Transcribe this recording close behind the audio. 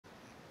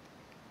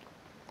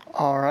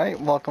Alright,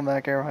 welcome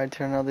back everybody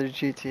to another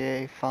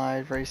GTA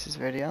 5 races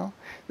video.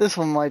 This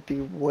one might be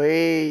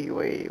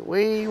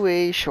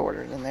way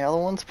shorter than the other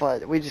ones,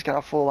 but we just got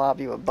a full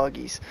lobby with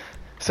buggies.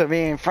 So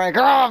me and Frank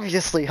are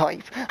obviously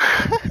hype.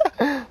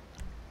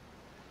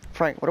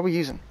 Frank, what are we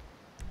using?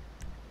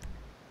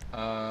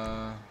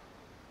 I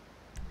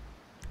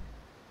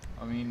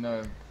mean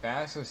the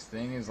fastest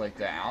thing is like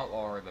the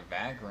Outlaw or the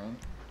Vagrant,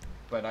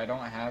 but I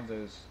don't have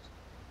those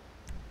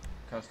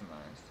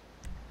customized.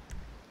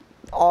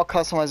 All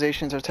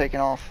customizations are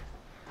taken off.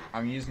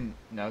 I'm using,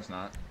 no it's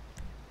not.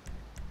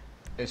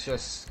 It's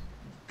just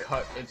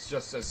it's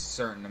just a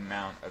certain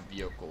amount of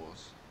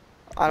vehicles.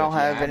 I don't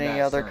have any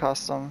other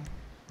custom.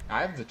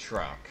 I have the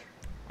truck.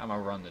 I'm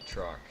gonna run the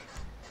truck.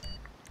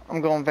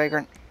 I'm going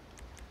Vagrant.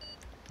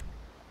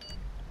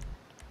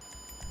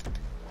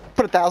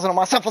 Put 1,000 on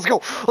myself, let's go!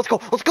 Let's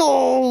go! Let's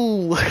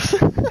go!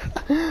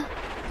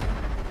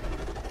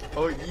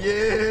 Oh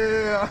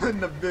yeah, I'm in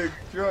the big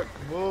truck,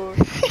 boy.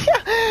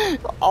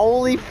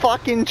 Only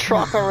fucking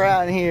truck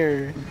around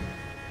here.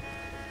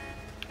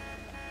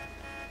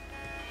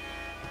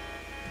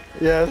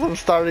 Yes, I'm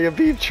starting a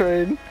beef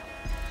train.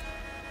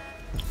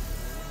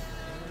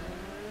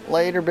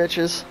 Later,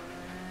 bitches.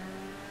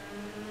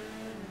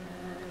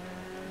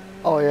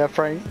 Oh yeah,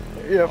 Frank.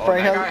 Yeah,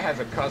 Frank. That guy has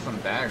a custom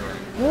bag ring.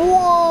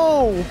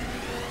 Whoa!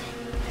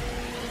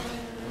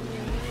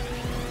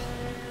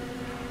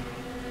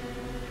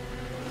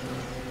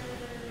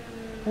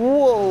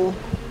 Whoa!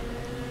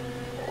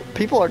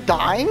 People are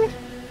dying?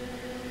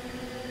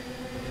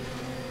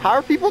 How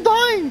are people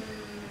dying?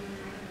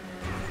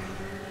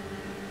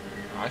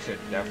 I should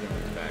definitely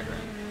went the bag ring.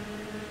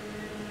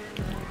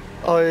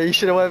 Oh yeah, you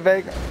should have went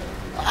back.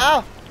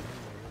 Ah!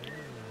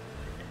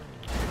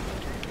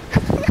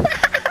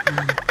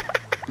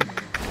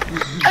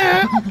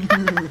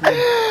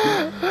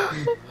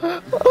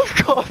 Of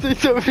course, there's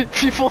so many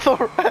people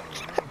around.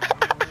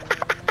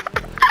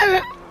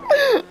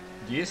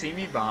 Do you see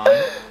me behind?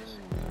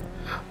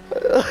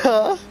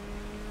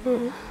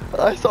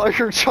 I saw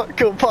your truck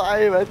go by,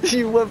 and as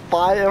you went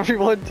by,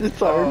 everyone just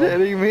started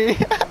hitting me.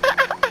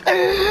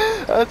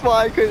 That's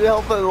why I couldn't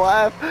help but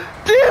laugh.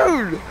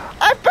 Dude!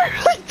 I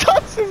barely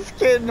touched this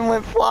kid and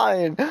went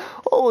flying.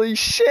 Holy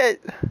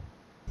shit.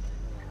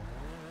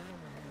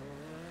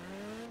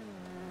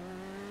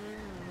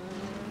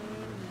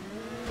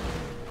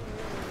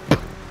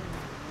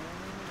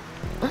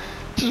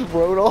 Just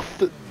rode off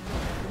the...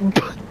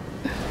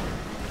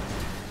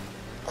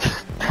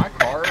 My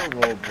car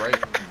will break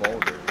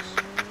boulders.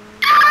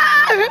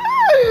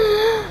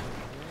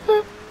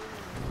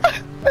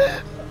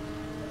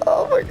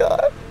 Oh my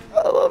god,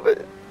 I love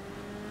it.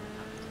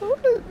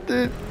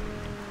 Dude.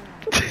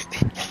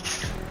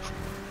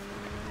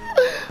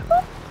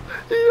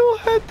 You don't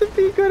have to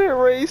be good at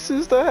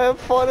races to have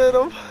fun in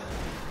them.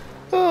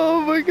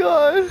 Oh my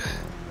god.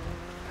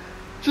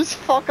 Just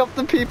fuck up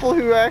the people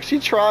who actually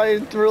try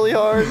really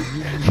hard.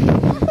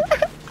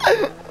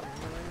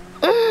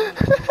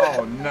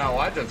 Oh no,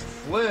 I just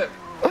flipped.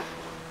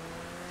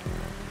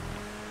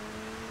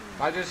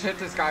 I just hit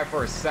this guy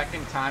for a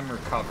second time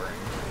recovering.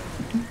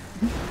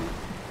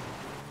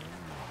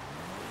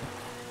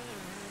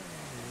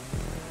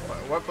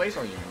 What place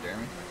are you in,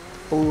 Jeremy?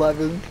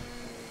 11th.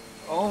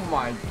 Oh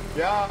my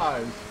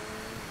gosh.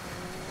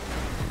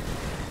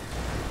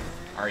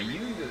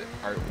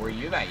 Were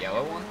you that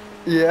yellow one?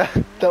 Yeah,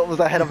 that was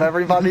ahead of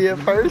everybody at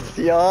first,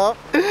 yup.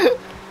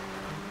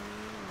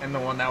 And the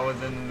one that was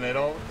in the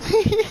middle?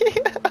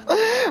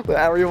 But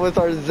everyone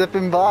started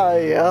zipping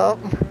by, yup.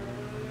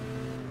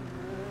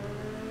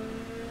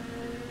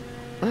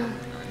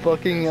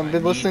 Fucking, I've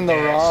been listening to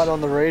Rod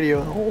on the radio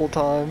the whole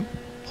time.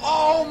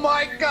 Oh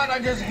my god, I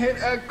just hit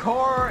a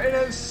car and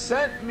it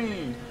sent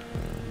me!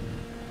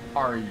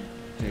 Are you...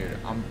 Dude,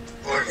 I'm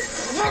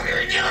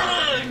fucking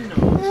done!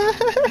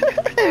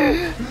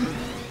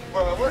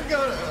 Bro, we're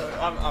gonna...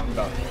 I'm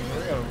done.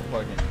 We're gonna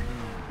fucking...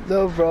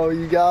 No, bro,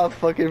 you gotta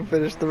fucking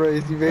finish the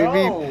race. You made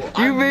me...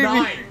 I'm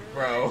 9th,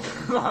 bro.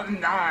 I'm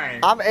 9.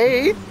 I'm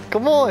 8th.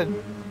 Come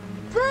on.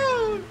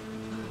 Bro!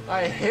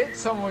 I hit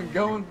someone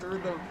going through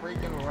the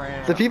freaking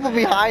ramp. The people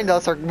behind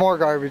us are more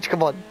garbage.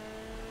 Come on.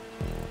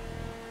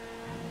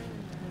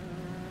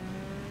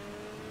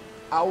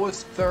 I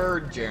was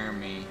 3rd,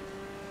 Jeremy.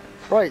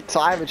 Right, so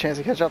I have a chance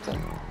to catch up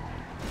then.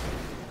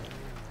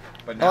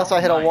 But now Unless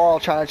I hit a I'm wall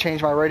trying to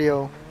change my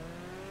radio.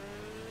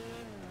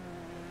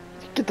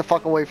 Get the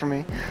fuck away from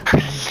me.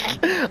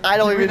 I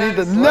don't even need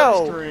to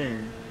know.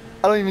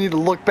 I don't even need to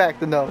look back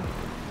to know.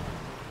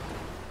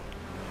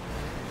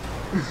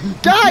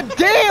 God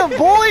damn,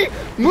 boy!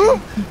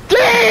 Move!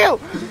 Damn!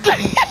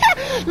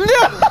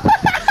 No!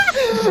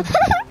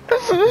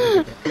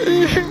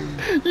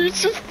 You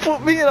just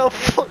put me in a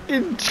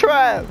fucking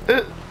trap.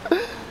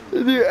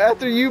 Dude,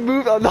 after you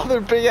move,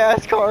 another big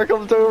ass car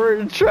comes over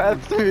and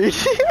traps me.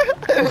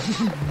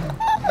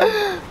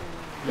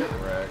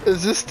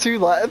 Is this 2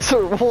 laps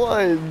or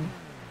 1?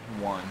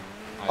 1.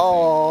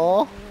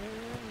 Aww.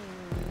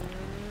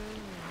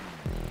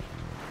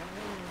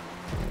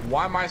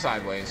 Why am I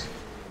sideways?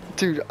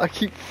 Dude, I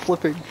keep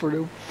flipping for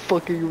no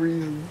fucking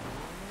reason.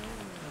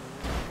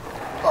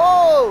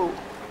 Oh!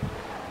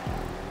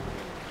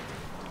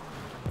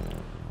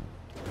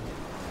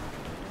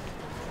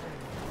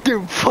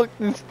 Dude, fuck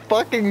this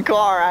fucking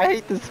car. I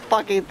hate this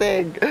fucking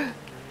thing.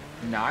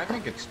 No, I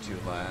think it's 2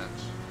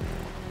 laps.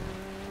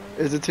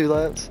 Is it 2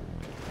 laps?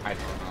 I don't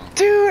know.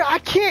 Dude, I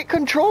can't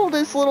control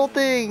this little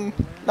thing.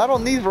 Not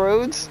on these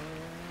roads.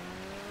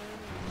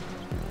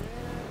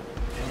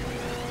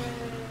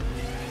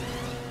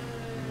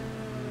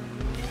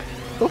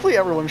 Hopefully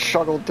everyone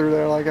struggled through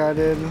there like I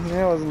did.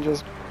 It wasn't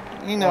just,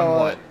 you know. On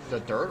what?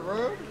 The dirt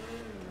road?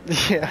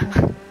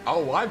 Yeah.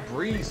 Oh, I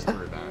breezed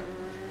through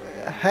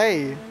that.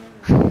 Hey.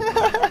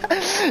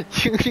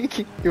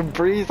 you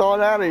breeze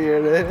on out of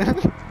here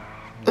then.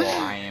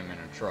 Well, I am in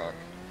a truck.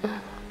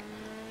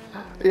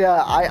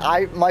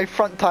 Yeah, my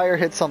front tire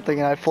hit something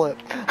and I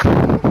flipped.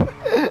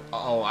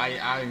 Oh,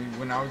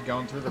 when I was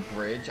going through the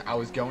bridge, I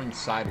was going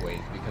sideways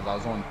because I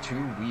was on 2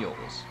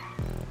 wheels.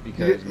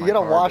 Because You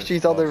gotta watch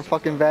these other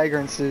fucking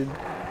vagrants, dude.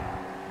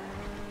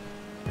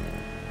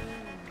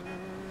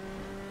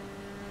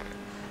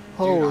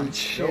 Holy I'm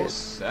shit.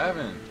 Still 7th,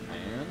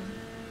 man.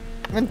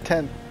 I'm in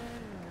 10th.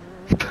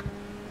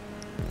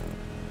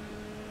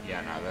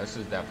 Yeah, no, this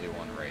is definitely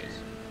one race.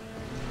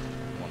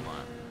 1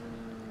 lap.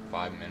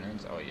 5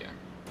 minutes? Oh, yeah.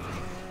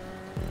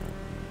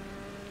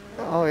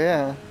 Oh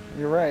yeah,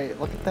 you're right.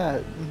 Look at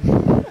that.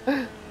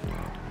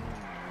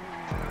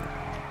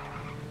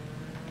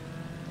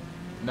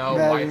 No,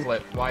 Man.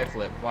 Y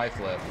flip.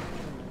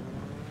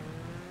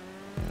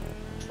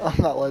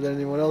 I'm not letting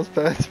anyone else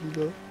pass me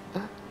though.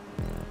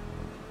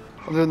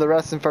 I'm doing the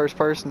rest in first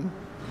person.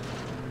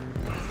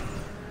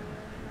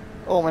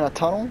 Oh, I'm in a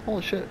tunnel?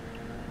 Holy shit.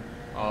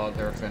 Oh,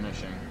 they're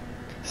finishing.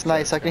 It's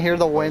nice. I can hear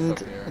the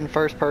wind in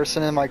first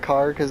person in my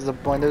car because the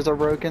windows are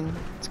broken.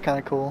 It's kind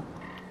of cool.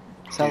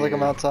 Sounds like I'm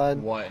Dude, outside.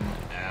 What an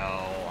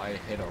L. I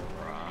hit a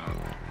rock.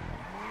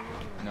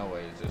 No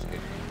way is this good.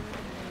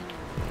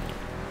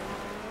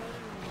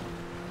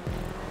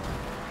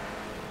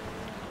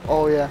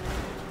 Oh yeah.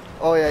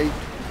 Oh yeah, you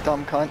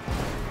dumb cunt.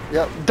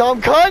 Yep,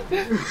 dumb cunt!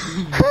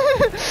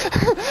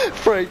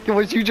 Frank,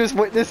 what you just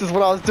witnessed is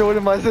what I was doing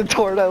in my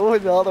Zentorno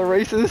in all the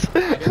races.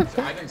 I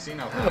didn't see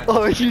no flash.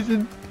 Oh, you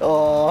did.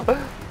 Oh.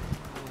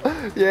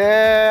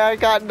 Yeah, I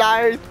got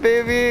nice,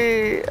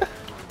 baby.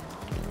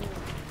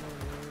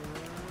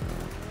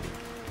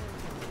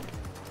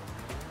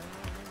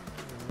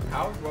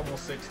 How is level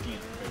 16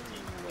 and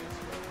 15 place?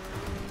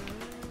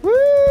 Woo!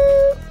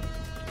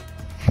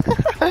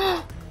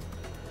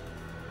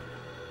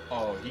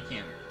 Oh, he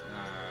can't.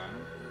 I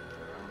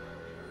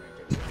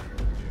don't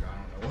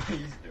know what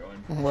he's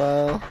doing.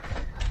 Wow.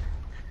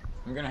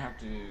 I'm gonna have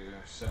to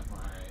set my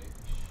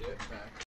shit back.